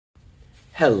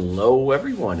Hello,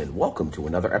 everyone, and welcome to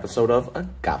another episode of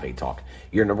Agave Talk,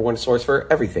 your number one source for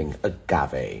everything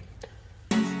agave.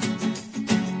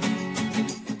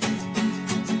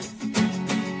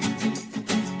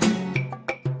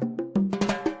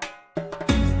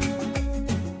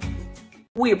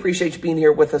 We appreciate you being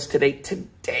here with us today.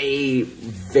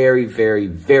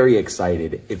 Very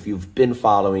excited. If you've been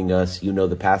following us, you know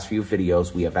the past few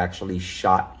videos we have actually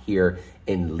shot here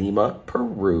in Lima,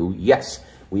 Peru. Yes,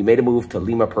 we made a move to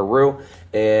Lima, Peru,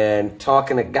 and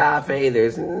talking agave,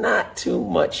 there's not too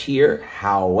much here.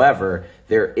 However,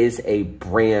 there is a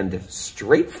brand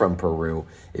straight from Peru.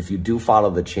 If you do follow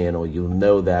the channel, you'll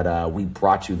know that we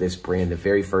brought you this brand, the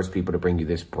very first people to bring you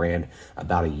this brand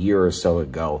about a year or so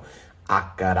ago.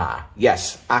 Aqara.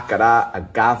 Yes, Aqara,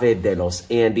 Agave de los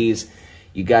Andes.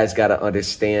 You guys got to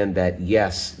understand that,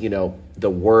 yes, you know, the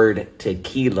word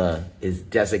tequila is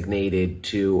designated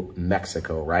to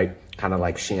Mexico, right? Kind of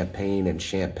like Champagne and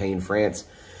Champagne, France.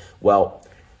 Well,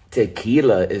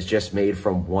 tequila is just made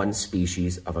from one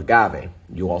species of agave.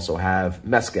 You also have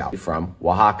mezcal from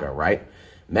Oaxaca, right?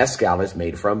 Mezcal is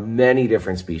made from many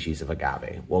different species of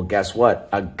agave. Well, guess what?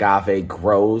 Agave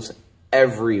grows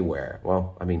everywhere.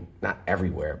 Well, I mean, not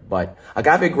everywhere, but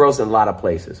agave grows in a lot of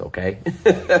places, okay?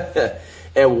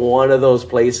 And one of those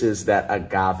places that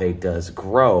agave does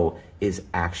grow is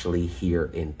actually here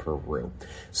in Peru.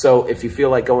 So if you feel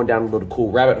like going down a little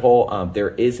cool rabbit hole, there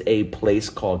is a place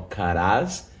called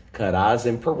Caraz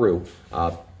in Peru.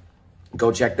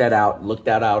 Go check that out. Look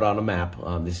that out on a map.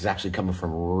 This is actually coming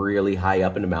from really high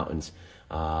up in the mountains.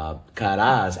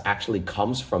 Caraz actually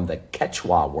comes from the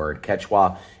Quechua word.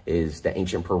 Quechua is the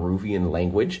ancient Peruvian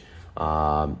language.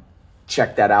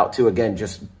 Check that out too. Again,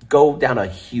 just go down a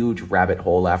huge rabbit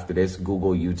hole after this.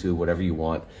 Google, YouTube, whatever you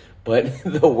want. But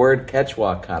the word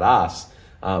Quechua, Caraz,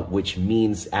 which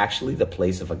means actually the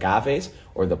place of agaves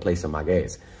or the place of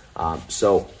magueyes.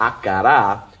 So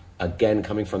Aqara, again,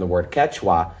 coming from the word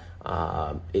Quechua,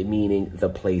 it meaning the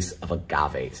place of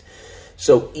agaves.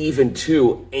 So even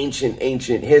to ancient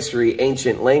history,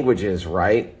 ancient languages,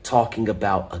 right? Talking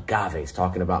about agaves,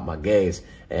 talking about magueyes.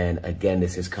 And again,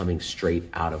 this is coming straight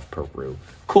out of Peru.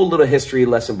 Cool little history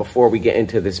lesson before we get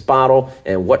into this bottle.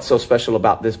 And what's so special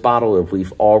about this bottle, if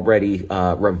we've already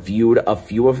reviewed a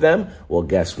few of them, well,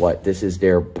 guess what? This is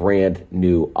their brand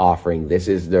new offering. This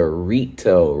is the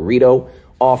Rito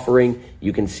offering.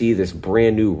 You can see this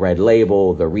brand new red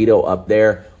label, the Rito up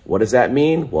there. What does that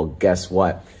mean? Well, guess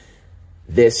what?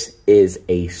 This is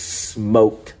a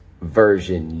smoked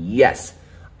version. Yes,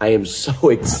 I am so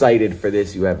excited for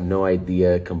this. You have no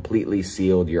idea. Completely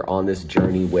sealed. You're on this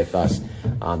journey with us.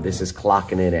 This is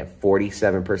clocking in at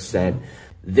 47%.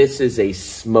 This is a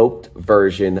smoked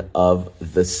version of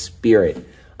the Spirit.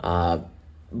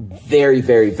 Very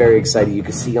excited. You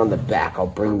can see on the back. I'll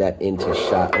bring that into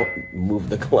shot. Oh, move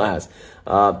the glass.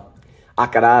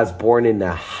 Aqara is born in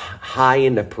the high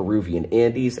in the Peruvian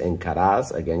Andes, and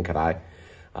Caraz, again, Caray,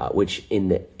 which in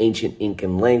the ancient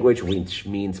Incan language, which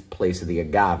means place of the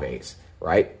agaves,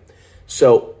 right?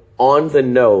 So on the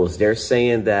nose, they're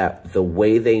saying that the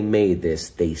way they made this,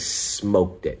 they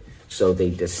smoked it. So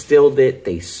they distilled it,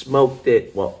 they smoked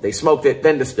it. Well, they smoked it,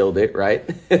 then distilled it, right?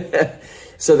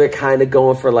 So they're kind of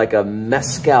going for like a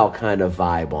mezcal kind of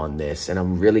vibe on this. And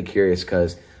I'm really curious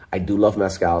because I do love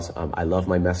mezcals. I love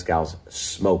my mezcals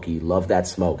smoky. Love that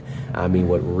smoke. I mean,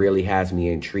 what really has me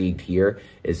intrigued here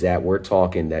is that we're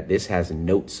talking that this has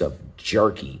notes of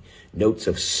jerky, notes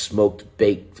of smoked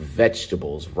baked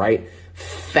vegetables, right?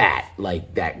 Fat,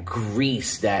 like that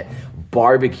grease, that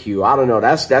barbecue. I don't know.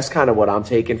 That's kind of what I'm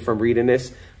taking from reading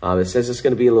this. It says it's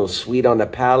going to be a little sweet on the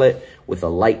palate with a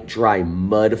light, dry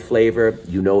mud flavor.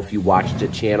 You know, if you watch the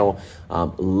channel,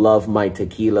 love my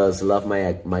tequilas, love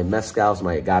my mezcals,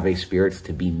 my agave spirits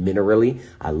to be minerally.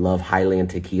 I love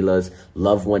Highland tequilas.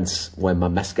 Love when my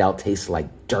mezcal tastes like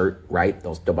dirt, right?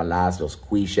 Those dobalas, those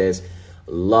quiches.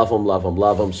 Love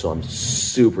them. So I'm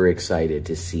super excited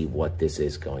to see what this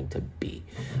is going to be.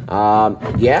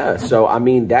 Yeah, so I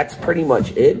mean, that's pretty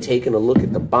much it. Taking a look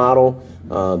at the bottle,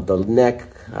 the neck,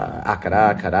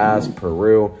 Aqara, Caraz,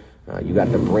 Peru. You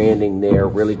got the branding there,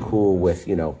 really cool with,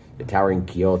 you know, the towering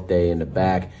quixote in the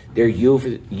back. They're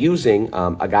using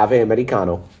Agave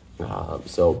americana.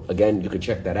 So again, you can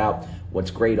check that out.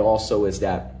 What's great also is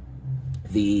that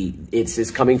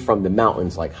it's coming from the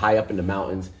mountains, like high up in the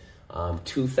mountains.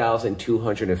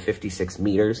 2,256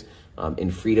 meters in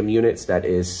freedom units. That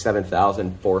is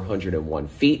 7,401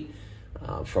 feet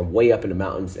from way up in the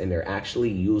mountains. And they're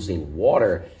actually using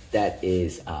water that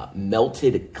is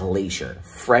melted glacier,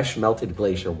 fresh melted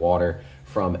glacier water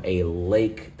from a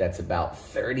lake that's about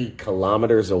 30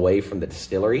 kilometers away from the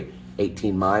distillery,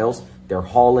 18 miles. They're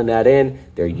hauling that in.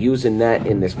 They're using that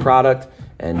in this product.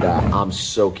 And I'm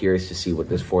so curious to see what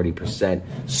this 40%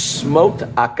 smoked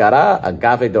Aqara,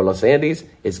 Agave de los Andes,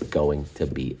 is going to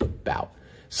be about.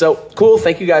 So cool.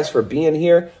 Thank you guys for being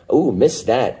here. Ooh, missed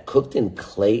that. Cooked in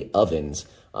clay ovens.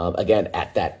 Again,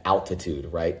 at that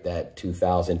altitude, right? That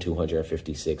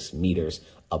 2,256 meters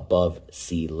above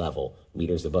sea level.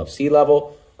 Meters above sea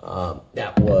level.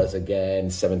 That was, again,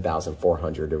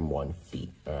 7,401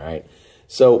 feet. All right.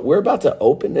 So we're about to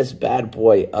open this bad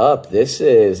boy up. This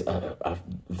is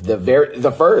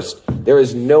the first. There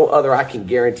is no other. I can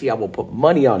guarantee. I will put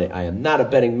money on it. I am not a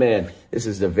betting man. This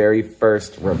is the very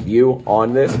first review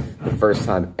on this. The first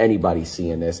time anybody's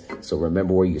seeing this. So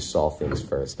remember where you saw things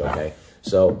first, okay?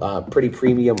 So pretty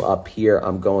premium up here.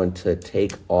 I'm going to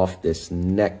take off this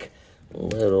neck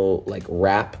little like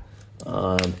wrap.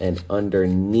 And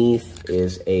underneath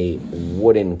is a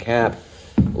wooden cap.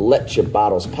 Let your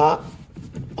bottles pop.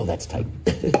 Oh, that's tight.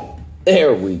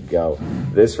 There we go.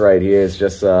 This right here is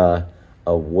just a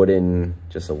wooden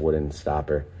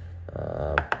stopper.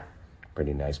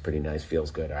 Pretty nice, pretty nice.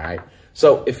 Feels good, all right?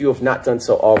 So if you have not done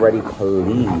so already,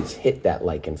 please hit that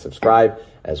like and subscribe,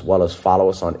 as well as follow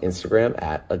us on Instagram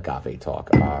at Agave Talk,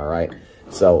 all right?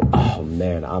 So, oh,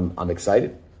 man, I'm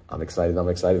excited. I'm excited.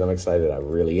 I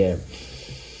really am.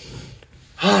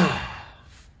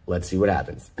 Let's see what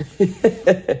happens.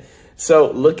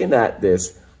 So looking at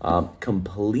this,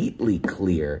 completely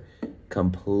clear.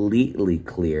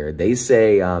 They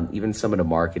say, even some of the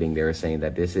marketing, they were saying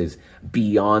that this is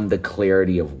beyond the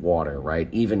clarity of water, right?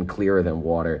 Even clearer than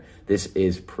water. This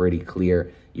is pretty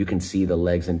clear. You can see the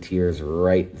legs and tiers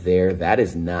right there. That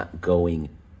is not going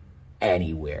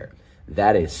anywhere.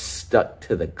 That is stuck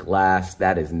to the glass.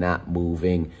 That is not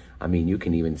moving. I mean, you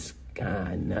can even,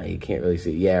 God, no, you can't really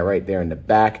see. Yeah, right there in the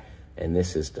back. And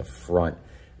this is the front.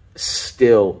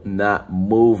 Still not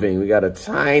moving. We got a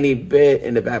tiny bit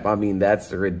in the back. I mean,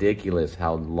 that's ridiculous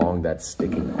how long that's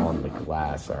sticking on the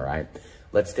glass, all right?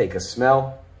 Let's take a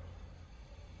smell.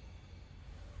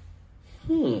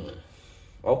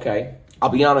 Okay. I'll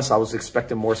be honest, I was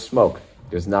expecting more smoke.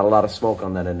 There's not a lot of smoke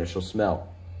on that initial smell.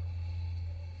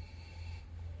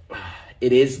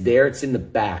 It is there, it's in the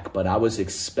back, but I was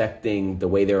expecting the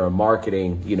way they were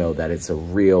marketing, you know, that it's a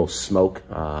real smoke.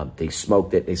 They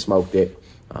smoked it.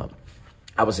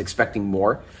 I was expecting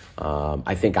more.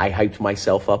 I think I hyped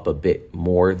myself up a bit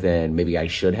more than maybe I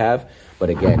should have.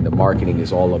 But again, the marketing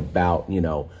is all about, you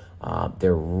know,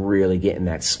 they're really getting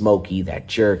that smoky, that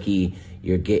jerky.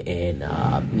 You're getting,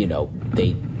 you know,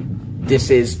 this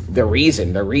is the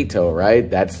reason, the Rito, right?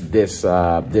 That's this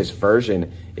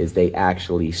version is they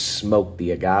actually smoked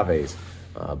the agaves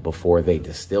before they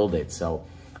distilled it. So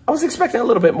I was expecting a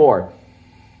little bit more,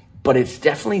 but it's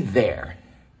definitely there.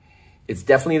 It's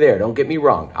definitely there. Don't get me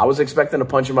wrong. I was expecting a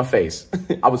punch in my face.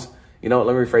 You know,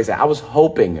 let me rephrase that. I was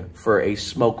hoping for a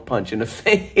smoke punch in the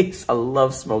face. I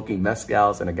love smoking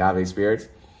mezcals and agave spirits.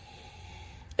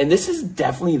 And this is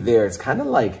definitely there. It's kind of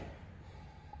like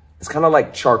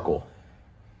charcoal.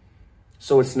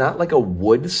 So it's not like a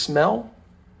wood smell.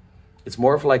 It's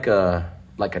more of like a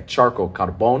charcoal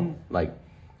carbon, like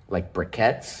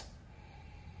briquettes.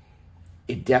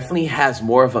 It definitely has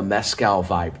more of a mezcal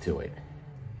vibe to it.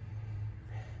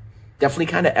 Definitely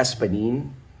kind of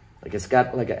espadín. Like it's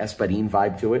got like an espadín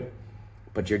vibe to it.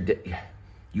 But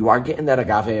you are getting that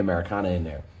agave americana in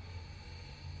there.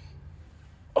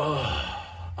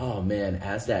 Oh man,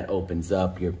 as that opens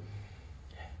up, you're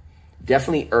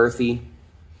definitely earthy.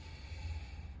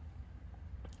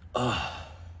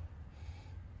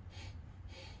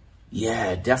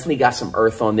 Yeah, definitely got some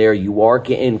earth on there. You are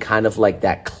getting kind of like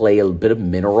that clay, a bit of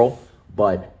mineral,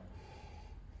 but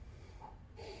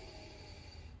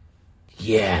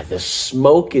yeah, the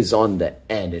smoke is on the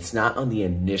end. It's not on the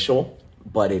initial,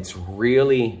 but it's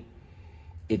definitely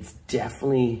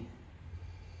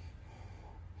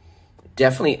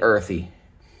earthy.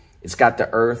 It's got the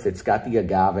earth, it's got the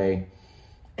agave,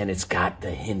 and it's got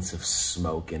the hints of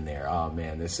smoke in there. Oh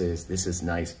man, this is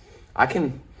nice. I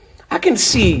can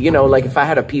see, you know, like if I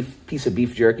had a piece of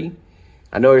beef jerky,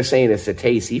 I know you're saying it's a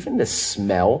taste, even the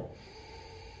smell,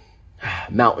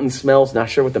 mountain smells, not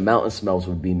sure what the mountain smells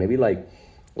would be. Maybe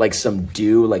like some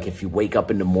dew, like if you wake up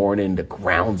in the morning, the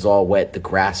ground's all wet, the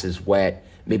grass is wet.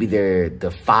 Maybe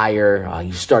the fire,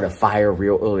 you start a fire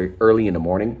real early in the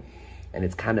morning and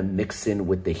it's kind of mixing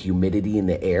with the humidity in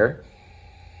the air.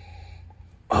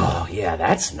 Oh yeah,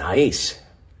 that's nice.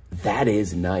 That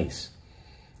is nice.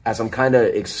 As I'm kind of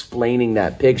explaining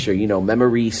that picture, you know,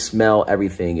 memory, smell,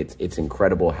 everything, it's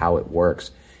incredible how it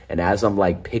works. And as I'm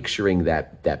like picturing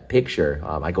that picture,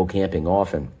 I go camping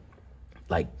often,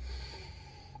 like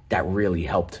that really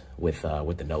helped with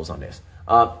the nose on this.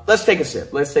 Let's take a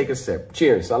sip. Let's take a sip.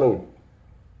 Cheers. Salud.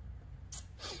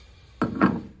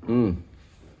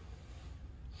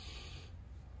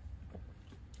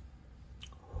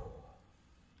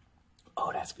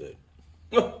 Oh, that's good.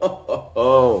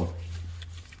 Oh.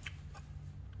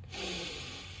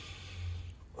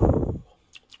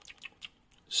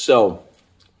 So,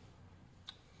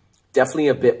 definitely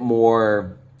a bit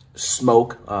more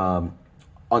smoke on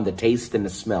the taste and the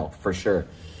smell, for sure.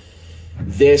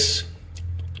 This,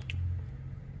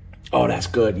 oh, that's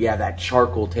good. Yeah, that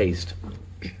charcoal taste.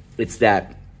 It's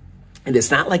that, and it's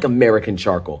not like American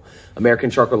charcoal. American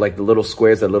charcoal, like the little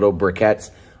squares, the little briquettes.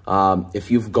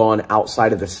 If you've gone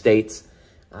outside of the States,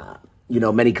 you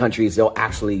know, many countries, they'll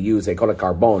actually use, they call it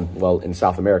carbone. Well, in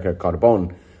South America,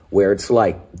 carbone, where it's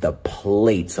like the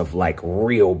plates of like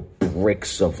real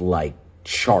bricks of like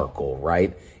charcoal,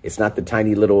 right? It's not the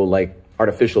tiny little like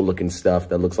artificial looking stuff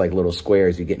that looks like little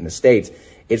squares you get in the States.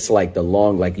 It's like the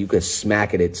long, like you could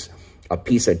smack it. It's a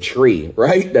piece of tree,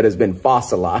 right? That has been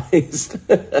fossilized.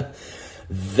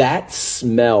 That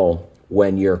smell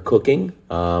when you're cooking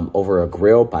over a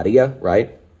grill, parrilla,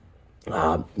 right?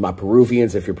 My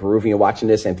Peruvians, if you're Peruvian watching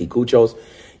this, anticuchos,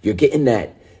 you're getting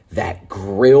that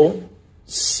grill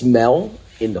smell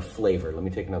in the flavor. Let me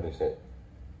take another sip.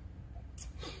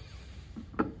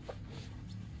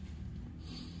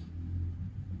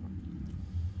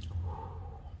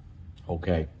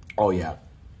 Okay. Oh, yeah.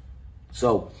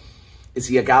 So it's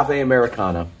the Agave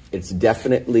Americana. It's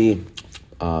definitely,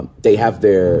 they have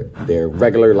their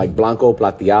regular, like Blanco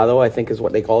Plateado, I think is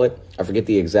what they call it. I forget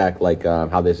the exact, like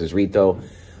how this is Rito.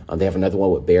 They have another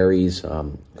one with berries,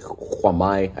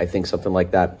 Huamai, I think, something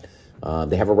like that.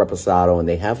 They have a reposado, and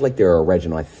they have like their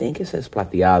original. I think it says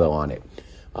Plateado on it.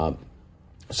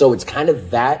 So it's kind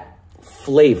of that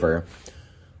flavor,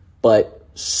 but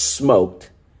smoked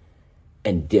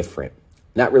and different.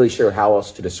 Not really sure how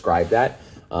else to describe that.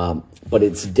 But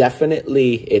it's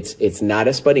definitely, it's not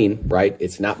espadín, right?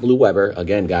 It's not Blue Weber.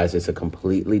 Again, guys, it's a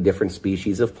completely different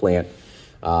species of plant.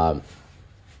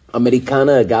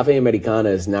 Americana, Agave Americana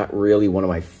is not really one of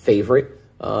my favorite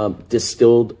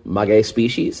distilled maguey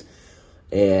species.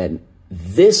 And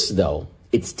this, though,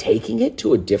 it's taking it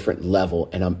to a different level,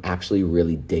 and I'm actually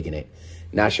really digging it.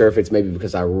 Not sure if it's maybe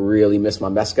because I really miss my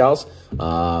mezcals,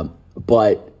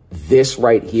 but this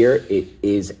right here, it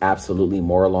is absolutely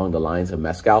more along the lines of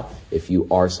mezcal. If you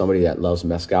are somebody that loves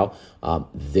mezcal,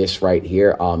 this right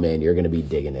here, oh man, you're going to be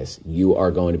digging this. You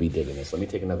are going to be digging this. Let me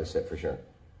take another sip for sure.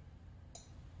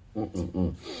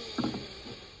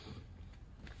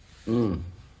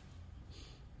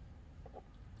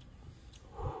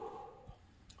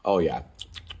 Oh, yeah.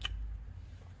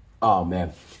 Oh,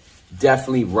 man.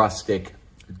 Definitely rustic.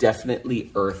 Definitely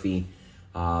earthy.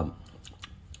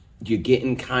 You're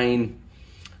getting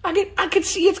I could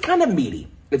see it's kind of meaty.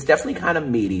 It's definitely kind of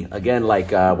meaty. Again,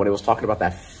 like when I was talking about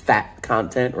that fat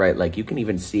content, right? Like you can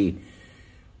even see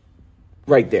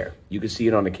right there. You can see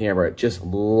it on the camera. Just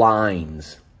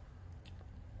lines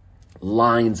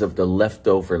of the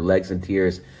leftover legs and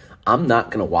tears. I'm not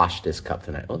going to wash this cup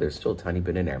tonight. Oh, there's still a tiny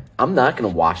bit in there. I'm not going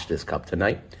to wash this cup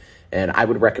tonight. And I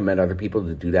would recommend other people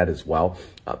to do that as well.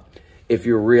 If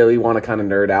you really want to kind of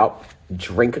nerd out,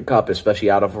 drink a cup,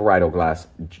 especially out of a Rito glass.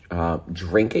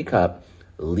 Drink a cup,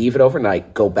 leave it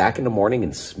overnight, go back in the morning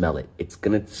and smell it. It's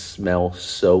going to smell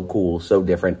so cool, so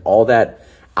different. All that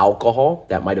alcohol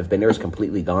that might have been there is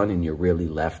completely gone, and you're really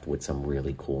left with some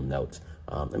really cool notes.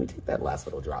 Let me take that last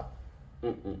little drop.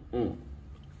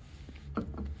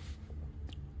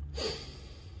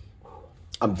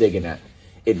 I'm digging that.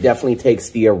 It definitely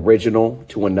takes the original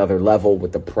to another level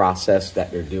with the process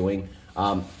that they're doing.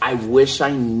 I wish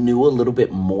I knew a little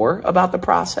bit more about the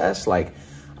process. Like,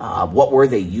 what were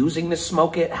they using to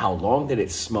smoke it? How long did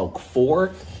it smoke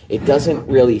for? It doesn't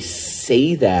really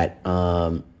say that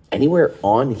anywhere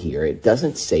on here. It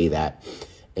doesn't say that.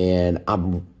 And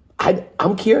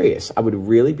I'm curious. I would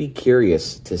really be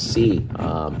curious to see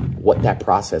what that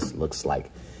process looks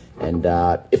like. And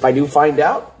if I do find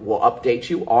out, we'll update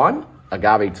you on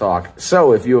Agave Talk.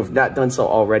 So if you have not done so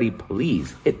already,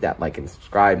 please hit that like and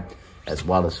subscribe, as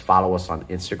well as follow us on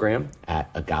Instagram at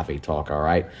Agave Talk, all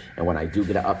right? And when I do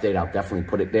get an update, I'll definitely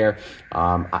put it there.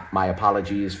 My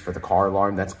apologies for the car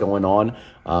alarm that's going on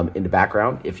in the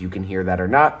background, if you can hear that or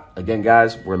not. Again,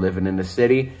 guys, we're living in the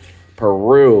city,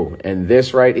 Peru, and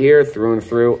this right here, through and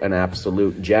through, an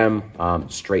absolute gem,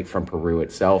 straight from Peru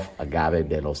itself, Agave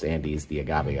de los Andes, the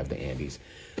agave of the Andes.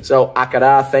 So,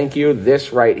 Aqara, thank you.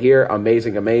 This right here,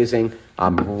 amazing, amazing.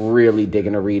 I'm really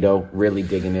digging a Rito, really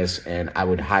digging this, and I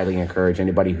would highly encourage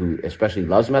anybody who especially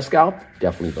loves mezcal,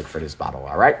 definitely look for this bottle,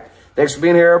 all right? Thanks for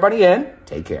being here, everybody, and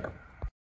take care.